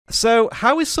So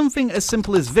how is something as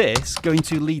simple as this going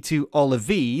to lead to all of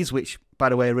these, which by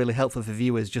the way are really helpful for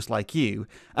viewers just like you,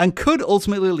 and could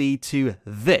ultimately lead to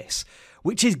this,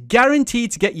 which is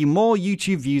guaranteed to get you more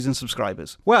YouTube views and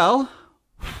subscribers? Well,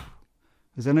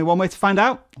 there's only one way to find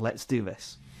out. Let's do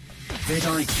this.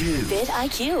 vidIQ.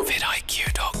 vidIQ.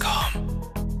 vidIQ.com.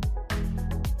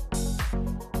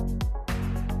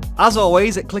 As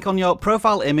always, click on your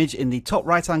profile image in the top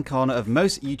right hand corner of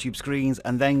most YouTube screens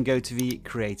and then go to the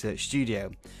Creator Studio.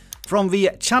 From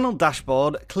the channel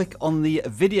dashboard, click on the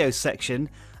video section,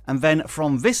 and then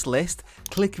from this list,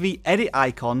 click the edit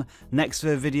icon next to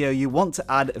the video you want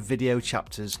to add video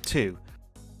chapters to.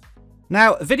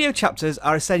 Now, video chapters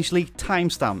are essentially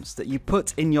timestamps that you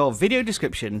put in your video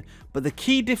description, but the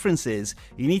key difference is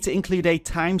you need to include a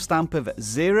timestamp of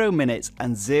 0 minutes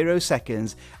and 0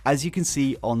 seconds, as you can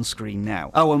see on screen now.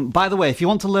 Oh, and by the way, if you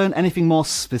want to learn anything more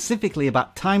specifically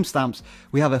about timestamps,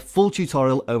 we have a full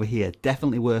tutorial over here,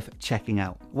 definitely worth checking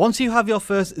out. Once you have your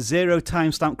first 0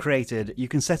 timestamp created, you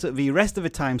can set up the rest of the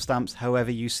timestamps however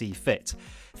you see fit.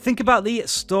 Think about the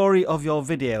story of your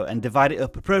video and divide it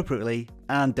up appropriately,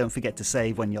 and don't forget to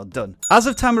save when you're done. As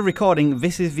of time of recording,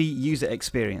 this is the user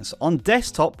experience. On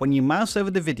desktop, when you mouse over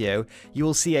the video, you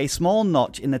will see a small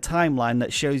notch in the timeline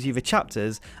that shows you the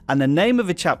chapters, and the name of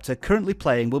the chapter currently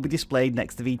playing will be displayed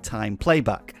next to the time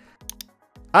playback.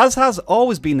 As has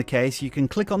always been the case, you can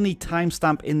click on the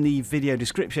timestamp in the video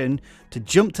description to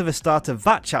jump to the start of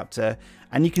that chapter,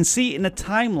 and you can see in the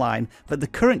timeline that the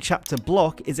current chapter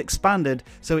block is expanded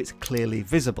so it's clearly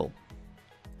visible.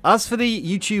 As for the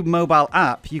YouTube mobile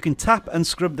app, you can tap and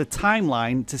scrub the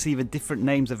timeline to see the different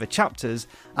names of the chapters,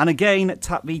 and again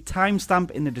tap the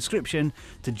timestamp in the description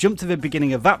to jump to the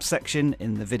beginning of that section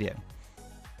in the video.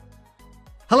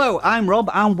 Hello, I'm Rob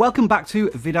and welcome back to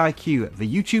vidIQ, the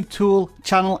YouTube tool,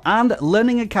 channel and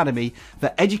learning academy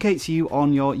that educates you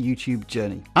on your YouTube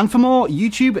journey. And for more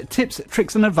YouTube tips,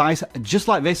 tricks and advice just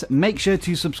like this, make sure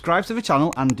to subscribe to the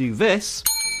channel and do this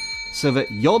so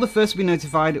that you're the first to be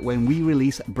notified when we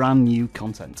release brand new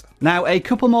content. Now, a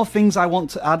couple more things I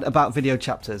want to add about video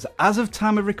chapters. As of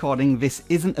time of recording, this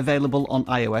isn't available on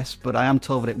iOS, but I am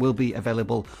told that it will be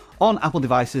available on Apple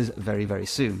devices very, very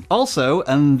soon. Also,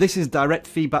 and this is direct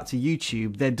feedback to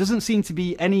YouTube, there doesn't seem to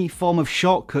be any form of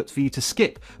shortcut for you to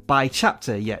skip by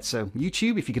chapter yet. So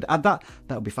YouTube, if you could add that,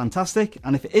 that would be fantastic.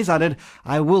 And if it is added,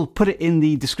 I will put it in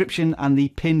the description and the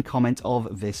pinned comment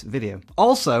of this video.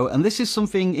 Also, and this is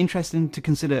something interesting to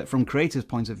consider from creators'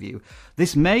 point of view,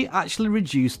 this may actually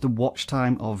reduce the watch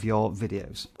time of your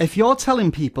videos. If you're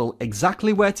telling people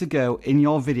exactly where to go in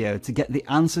your video to get the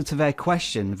answer to their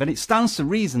question, then it stands to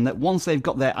reason that once they've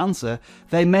got their answer,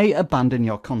 they may abandon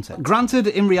your content. Granted,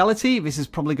 in reality, this is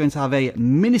probably going to have a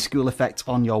minuscule effect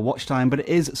on your watch time, but it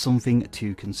is something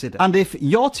to consider. And if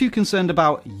you're too concerned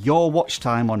about your watch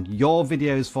time on your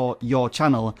videos for your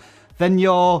channel, then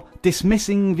you're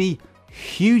dismissing the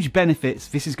huge benefits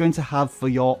this is going to have for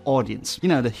your audience. You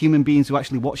know, the human beings who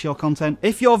actually watch your content.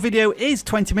 If your video is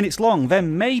 20 minutes long,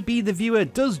 then maybe the viewer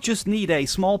does just need a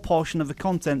small portion of the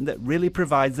content that really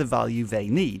provides the value they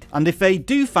need. And if they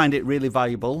do find it really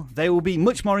valuable, they will be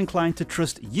much more inclined to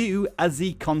trust you as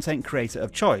the content creator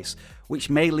of choice, which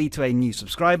may lead to a new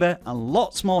subscriber and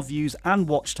lots more views and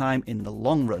watch time in the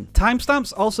long run.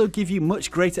 Timestamps also give you much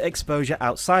greater exposure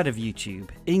outside of YouTube.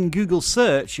 In Google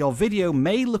search, your video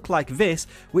may look like this,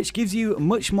 which gives you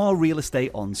much more real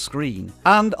estate on screen.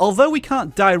 And although we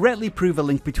can't directly prove a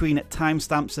link between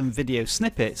timestamps and video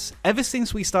snippets, ever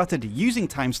since we started using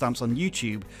timestamps on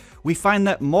YouTube, we find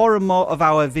that more and more of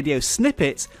our video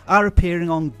snippets are appearing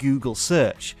on Google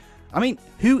search. I mean,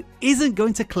 who isn't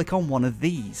going to click on one of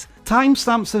these?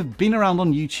 Timestamps have been around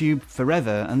on YouTube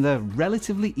forever and they're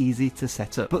relatively easy to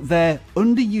set up, but they're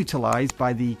underutilized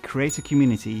by the creator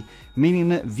community, meaning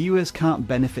that viewers can't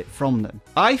benefit from them.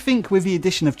 I think with the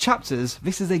addition of chapters,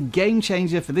 this is a game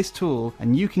changer for this tool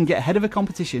and you can get ahead of a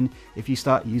competition if you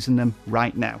start using them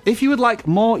right now. If you would like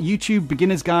more YouTube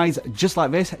beginners guides just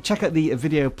like this, check out the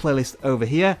video playlist over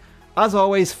here. As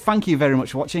always, thank you very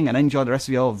much for watching and enjoy the rest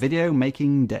of your video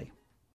making day.